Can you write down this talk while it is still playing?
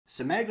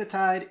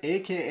Semaglutide,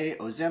 aka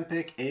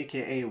Ozempic,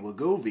 aka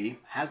Wegovy,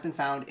 has been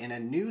found in a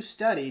new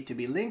study to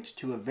be linked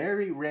to a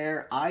very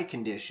rare eye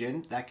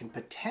condition that can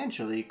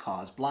potentially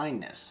cause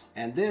blindness.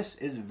 And this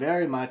is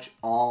very much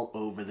all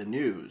over the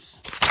news.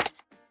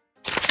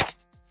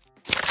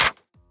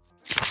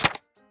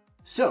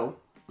 So,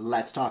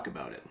 let's talk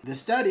about it. The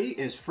study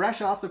is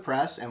fresh off the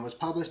press and was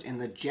published in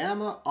the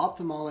JAMA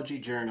Ophthalmology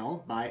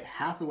journal by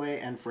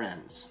Hathaway and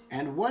friends.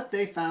 And what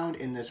they found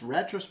in this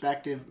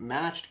retrospective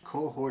matched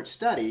cohort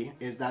study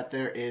is that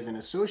there is an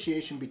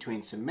association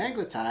between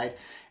semaglutide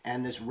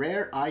and this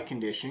rare eye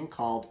condition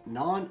called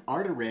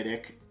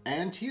Nonarteritic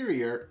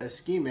Anterior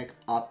Ischemic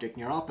Optic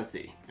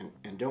Neuropathy.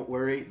 And don't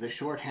worry, the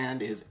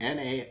shorthand is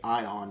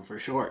NAION for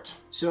short.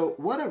 So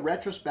what a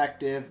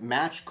retrospective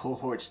matched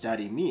cohort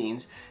study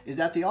means is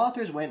that the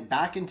authors went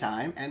back in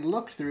time and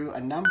looked through a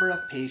number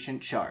of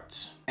patient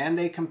charts. And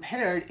they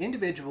compared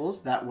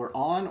individuals that were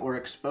on or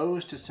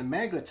exposed to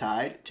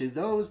semaglutide to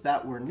those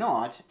that were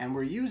not and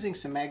were using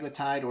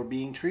semaglutide or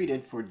being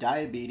treated for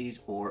diabetes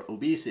or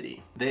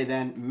obesity. They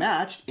then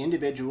matched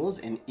individuals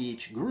in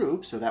each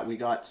group so that we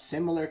got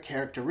similar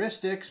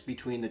characteristics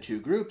between the two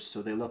groups.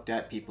 So they looked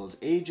at people's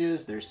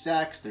ages, their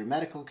sex, their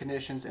medical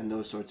conditions, and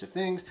those sorts of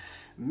things,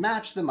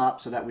 matched them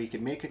up so that we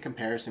could make a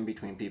comparison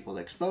between people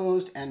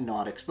exposed and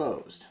not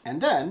exposed.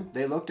 And then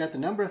they looked at the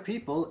number of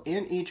people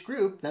in each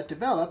group that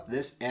developed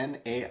this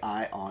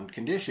NAION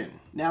condition.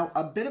 Now,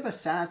 a bit of a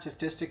sad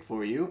statistic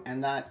for you,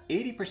 and that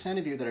 80%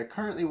 of you that are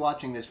currently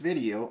watching this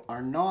video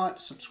are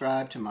not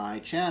subscribed to my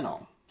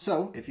channel.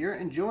 So if you're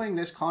enjoying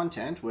this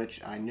content,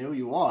 which I know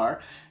you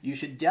are, you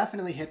should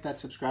definitely hit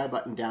that subscribe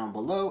button down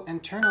below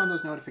and turn on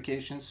those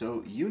notifications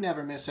so you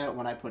never miss out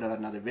when I put out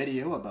another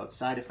video about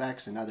side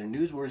effects and other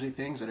newsworthy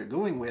things that are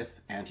going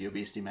with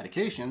anti-obesity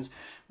medications.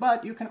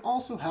 But you can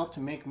also help to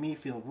make me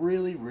feel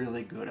really,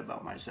 really good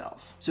about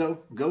myself.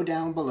 So go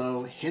down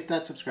below, hit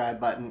that subscribe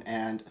button,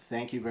 and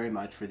thank you very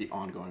much for the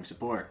ongoing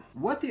support.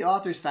 What the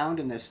authors found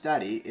in this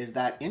study is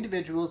that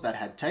individuals that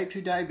had type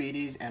 2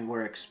 diabetes and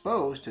were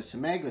exposed to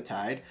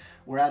semaglutide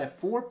were at a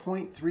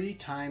 4.3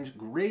 times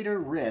greater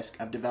risk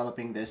of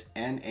developing this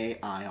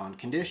NAION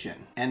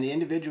condition. And the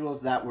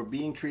individuals that were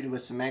being treated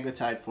with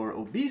semaglutide for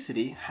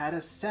obesity had a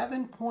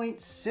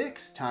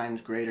 7.6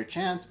 times greater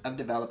chance of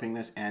developing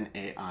this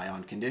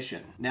NAION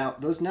condition. Now,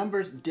 those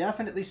numbers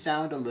definitely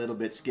sound a little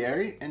bit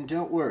scary, and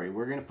don't worry,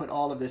 we're going to put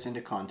all of this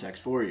into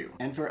context for you.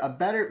 And for a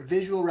better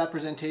visual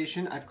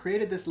representation, I've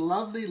created this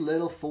lovely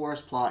little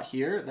forest plot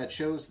here that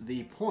shows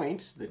the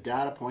points, the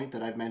data point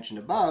that I've mentioned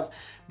above,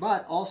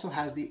 but also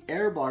has the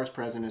error bars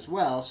present as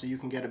well, so you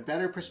can get a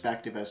better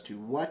perspective as to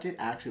what it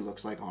actually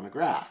looks like on a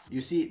graph.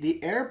 You see,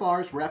 the error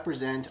bars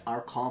represent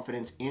our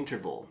confidence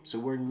interval. So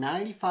we're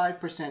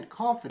 95%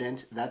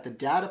 confident that the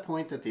data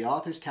point that the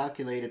authors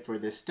calculated for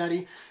this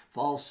study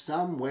falls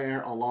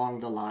somewhere along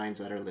the lines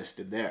that are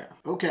listed there.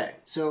 Okay,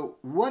 so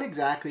what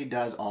exactly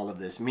does all of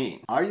this mean?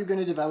 Are you going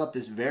to develop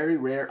this very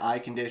rare eye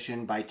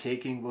condition by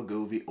taking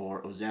Wegovy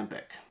or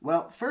Ozempic?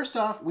 Well, first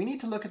off, we need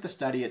to look at the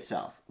study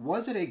itself.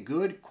 Was it a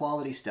good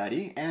quality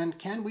study, and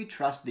can we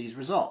trust these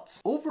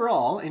results?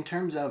 Overall, in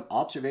terms of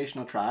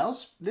observational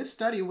trials, this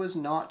study was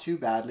not too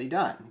badly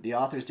done. The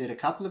authors did a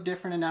couple of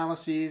different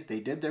analyses. They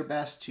did their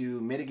best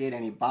to mitigate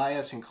any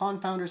bias and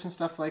confounders and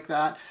stuff like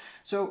that.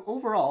 So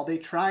overall, they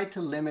tried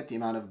to limit the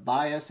amount of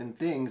bias and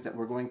things that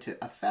were going to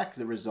affect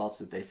the results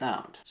that they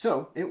found.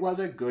 So it was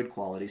a good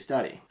quality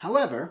study.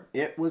 However,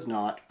 it was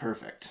not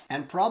perfect.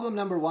 And problem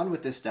number one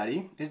with this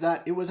study is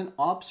that it was an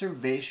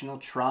observational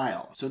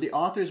trial. So the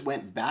authors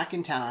went back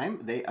in time,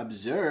 they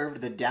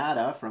observed the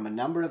data from a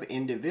number of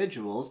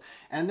individuals,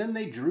 and then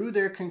they drew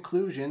their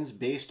conclusions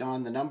based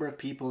on the number of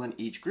people in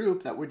each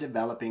group that were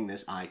developing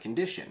this eye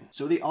condition.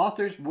 So the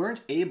authors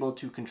weren't able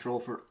to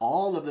control for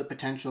all of the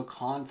potential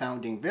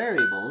confounding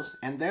variables,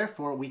 and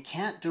therefore we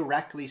can't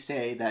directly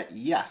say that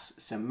yes,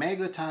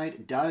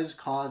 semaglutide does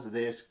cause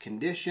this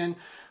condition.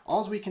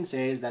 All we can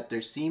say is that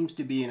there seems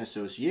to be an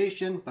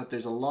association, but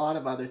there's a lot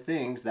of other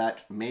things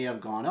that may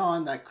have gone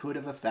on that could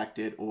have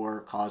affected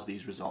or caused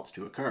these results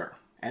to occur.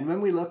 And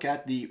when we look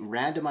at the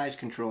randomized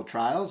controlled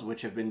trials,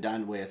 which have been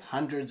done with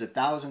hundreds of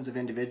thousands of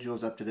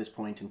individuals up to this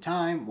point in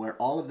time, where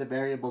all of the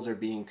variables are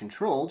being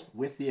controlled,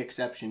 with the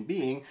exception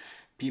being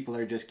people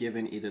are just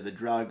given either the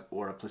drug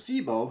or a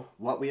placebo,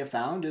 what we have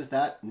found is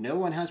that no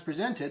one has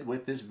presented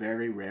with this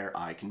very rare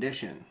eye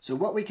condition. So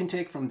what we can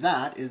take from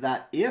that is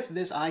that if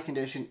this eye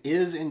condition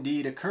is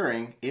indeed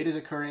occurring, it is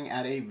occurring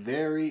at a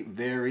very,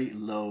 very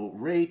low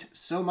rate,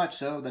 so much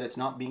so that it's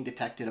not being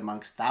detected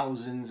amongst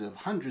thousands of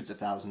hundreds of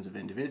thousands of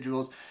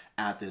individuals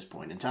at this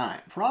point in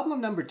time. Problem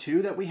number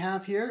two that we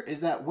have here is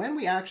that when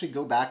we actually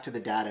go back to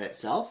the data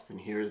itself, and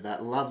here's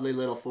that lovely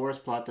little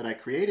forest plot that I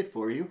created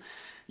for you,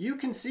 you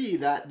can see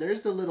that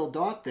there's the little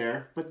dot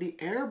there, but the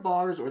error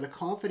bars or the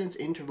confidence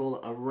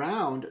interval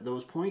around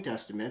those point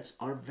estimates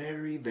are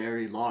very,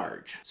 very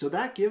large. So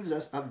that gives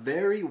us a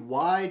very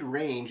wide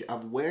range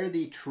of where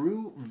the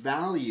true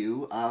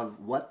value of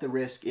what the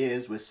risk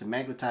is with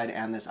semaglutide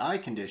and this eye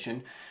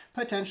condition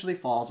potentially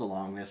falls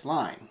along this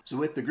line. So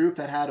with the group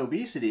that had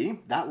obesity,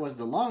 that was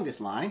the longest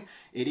line.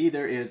 It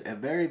either is a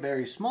very,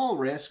 very small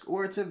risk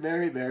or it's a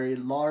very, very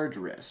large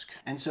risk.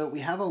 And so we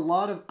have a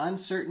lot of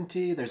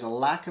uncertainty, there's a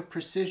lack of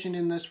precision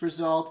in this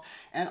result,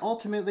 and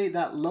ultimately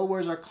that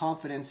lowers our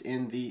confidence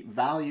in the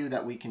value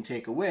that we can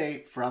take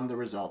away from the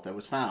result that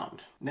was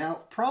found.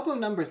 Now, problem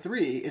number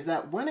 3 is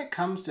that when it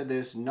comes to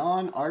this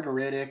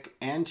non-arteritic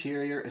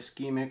anterior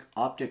ischemic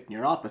optic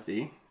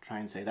neuropathy, try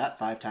and say that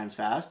 5 times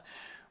fast,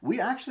 we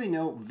actually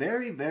know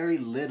very, very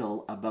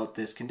little about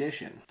this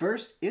condition.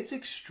 First, it's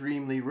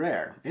extremely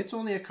rare. It's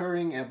only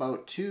occurring in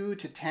about 2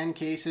 to 10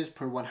 cases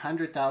per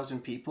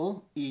 100,000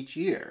 people each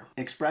year.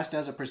 Expressed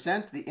as a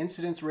percent, the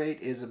incidence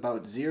rate is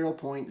about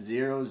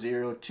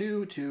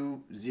 0.002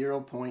 to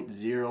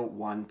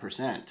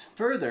 0.01%.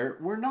 Further,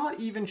 we're not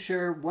even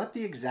sure what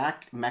the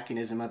exact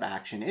mechanism of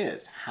action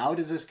is. How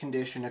does this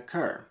condition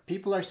occur?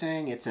 People are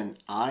saying it's an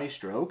eye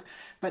stroke,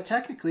 but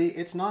technically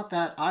it's not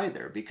that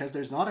either, because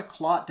there's not a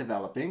clot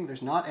developing.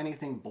 There's not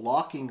anything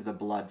blocking the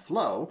blood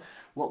flow.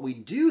 What we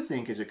do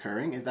think is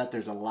occurring is that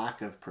there's a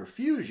lack of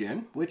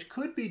perfusion, which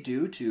could be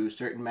due to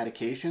certain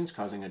medications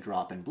causing a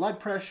drop in blood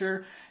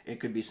pressure. It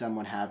could be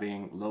someone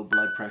having low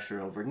blood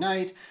pressure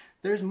overnight.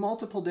 There's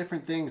multiple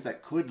different things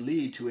that could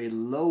lead to a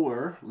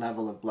lower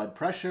level of blood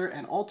pressure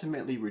and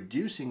ultimately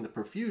reducing the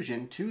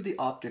perfusion to the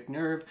optic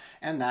nerve,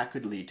 and that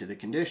could lead to the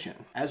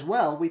condition. As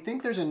well, we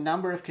think there's a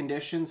number of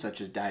conditions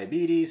such as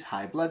diabetes,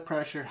 high blood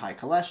pressure, high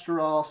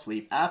cholesterol,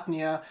 sleep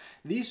apnea.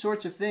 These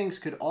sorts of things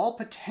could all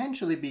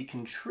potentially be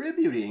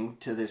contributing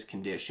to this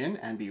condition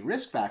and be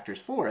risk factors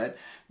for it,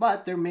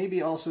 but there may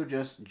be also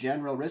just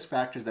general risk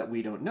factors that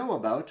we don't know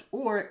about,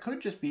 or it could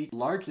just be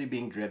largely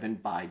being driven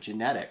by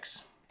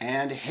genetics.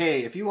 And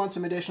hey, if you want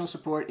some additional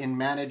support in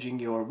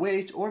managing your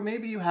weight, or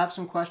maybe you have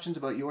some questions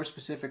about your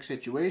specific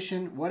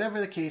situation,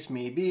 whatever the case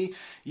may be,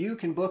 you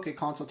can book a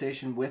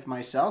consultation with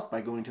myself by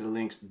going to the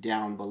links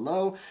down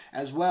below.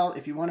 As well,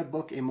 if you want to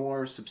book a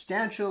more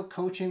substantial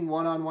coaching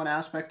one-on-one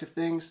aspect of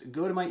things,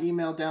 go to my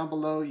email down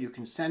below. You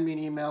can send me an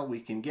email, we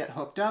can get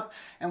hooked up,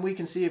 and we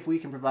can see if we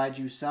can provide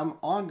you some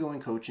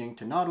ongoing coaching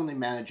to not only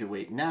manage your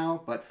weight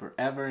now, but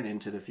forever and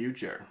into the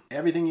future.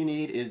 Everything you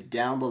need is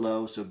down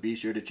below, so be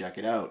sure to check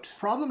it out.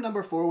 Problem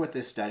number 4 with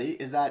this study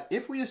is that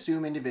if we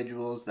assume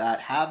individuals that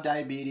have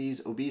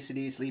diabetes,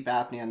 obesity, sleep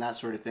apnea, and that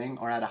sort of thing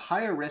are at a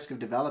higher risk of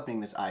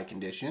developing this eye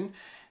condition,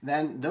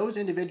 then those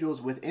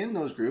individuals within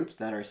those groups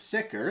that are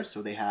sicker,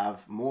 so they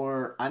have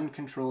more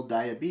uncontrolled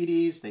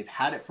diabetes, they've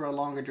had it for a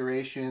longer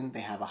duration, they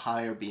have a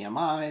higher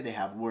BMI, they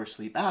have worse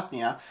sleep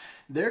apnea,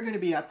 they're going to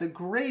be at the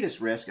greatest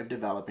risk of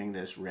developing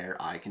this rare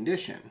eye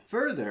condition.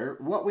 Further,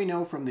 what we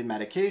know from the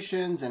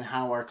medications and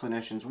how our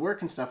clinicians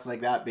work and stuff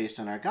like that based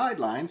on our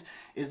guidelines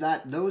is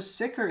that those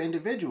sicker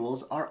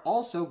individuals are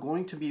also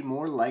going to be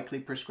more likely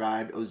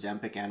prescribed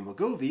Ozempic and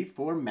Wegovy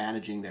for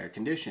managing their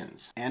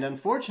conditions. And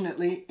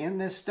unfortunately, in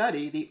this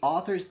study, the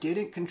authors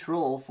didn't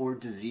control for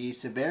disease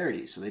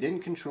severity. So they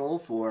didn't control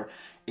for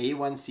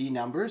A1C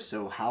numbers,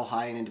 so how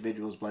high an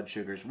individual's blood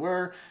sugars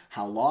were,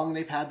 how long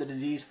they've had the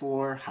disease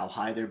for, how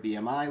high their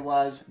BMI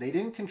was. They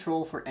didn't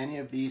control for any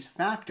of these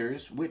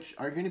factors, which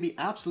are going to be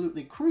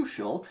absolutely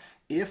crucial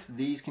if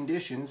these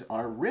conditions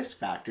are risk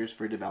factors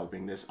for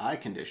developing this eye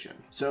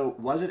condition. So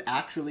was it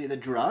actually the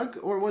drug,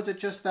 or was it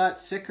just that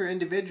sicker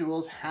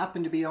individuals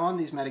happen to be on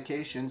these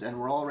medications and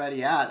were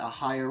already at a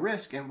higher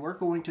risk and were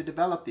going to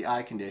develop the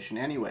eye condition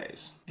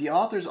anyways? The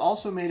authors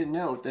also made a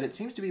note that it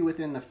seems to be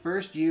within the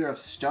first year of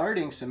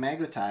starting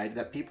semaglutide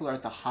that people are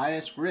at the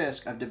highest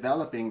risk of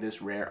developing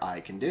this rare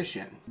eye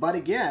condition. But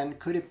again,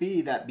 could it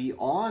be that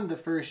beyond the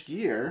first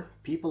year,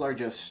 people are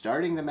just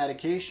starting the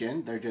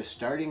medication, they're just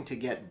starting to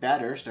get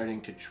better,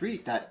 starting to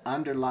treat that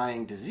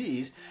underlying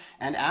disease,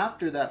 and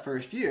after that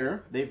first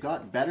year, they've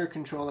got better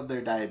control of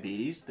their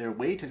diabetes, their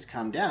weight has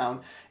come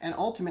down, and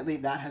ultimately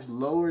that has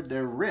lowered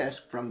their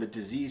risk from the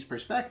disease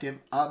perspective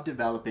of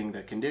developing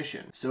the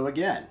condition. So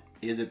again,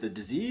 is it the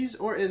disease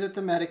or is it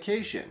the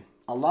medication?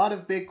 A lot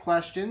of big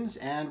questions,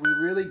 and we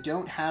really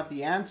don't have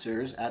the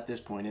answers at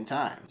this point in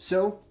time.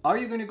 So, are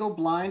you going to go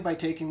blind by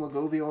taking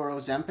Wegovy or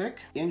Ozempic?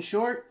 In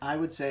short, I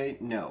would say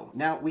no.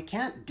 Now, we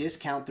can't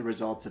discount the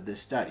results of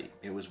this study.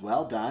 It was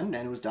well done,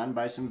 and it was done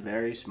by some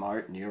very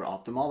smart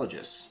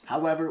neuro-ophthalmologists.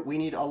 However, we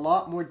need a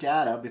lot more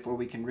data before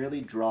we can really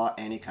draw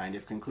any kind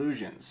of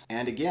conclusions.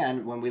 And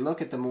again, when we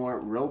look at the more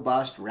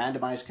robust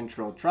randomized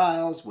controlled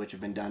trials, which have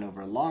been done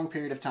over a long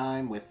period of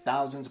time with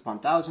thousands upon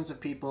thousands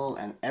of people,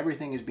 and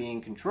everything is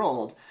being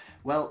controlled,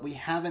 well, we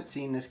haven't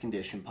seen this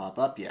condition pop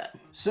up yet.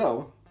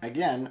 So,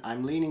 again,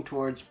 I'm leaning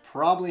towards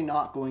probably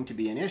not going to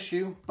be an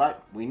issue,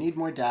 but we need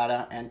more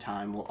data and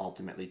time will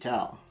ultimately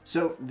tell.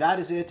 So that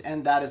is it,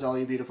 and that is all,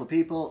 you beautiful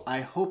people.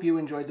 I hope you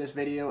enjoyed this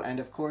video, and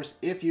of course,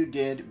 if you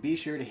did, be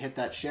sure to hit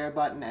that share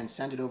button and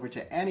send it over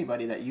to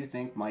anybody that you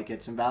think might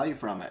get some value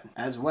from it.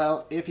 As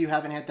well, if you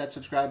haven't hit that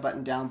subscribe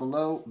button down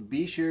below,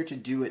 be sure to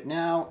do it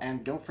now,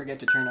 and don't forget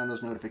to turn on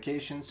those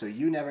notifications so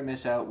you never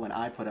miss out when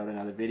I put out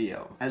another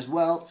video. As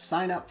well,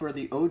 sign up for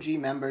the OG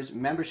members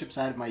membership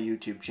side of my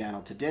YouTube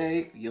channel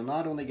today. you'll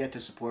not only get to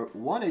support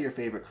one of your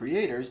favorite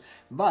creators,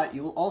 but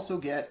you'll also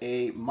get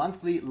a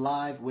monthly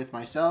live with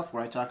myself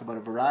where I talk about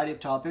a variety of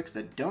topics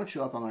that don't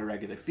show up on my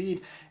regular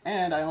feed,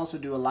 and I also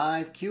do a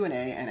live Q&A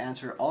and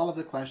answer all of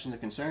the questions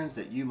and concerns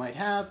that you might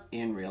have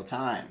in real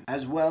time.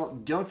 As well,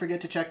 don't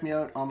forget to check me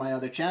out on my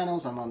other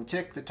channels. I'm on the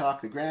Tick, the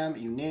Talk, the Gram,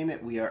 you name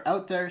it, we are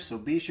out there, so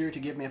be sure to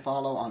give me a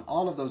follow on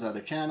all of those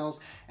other channels.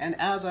 And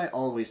as I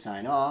always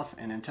sign off,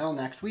 and until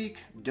next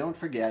week, don't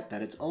forget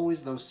that it's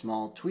always those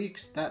small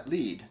tweaks that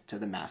lead to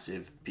the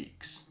massive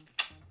peaks.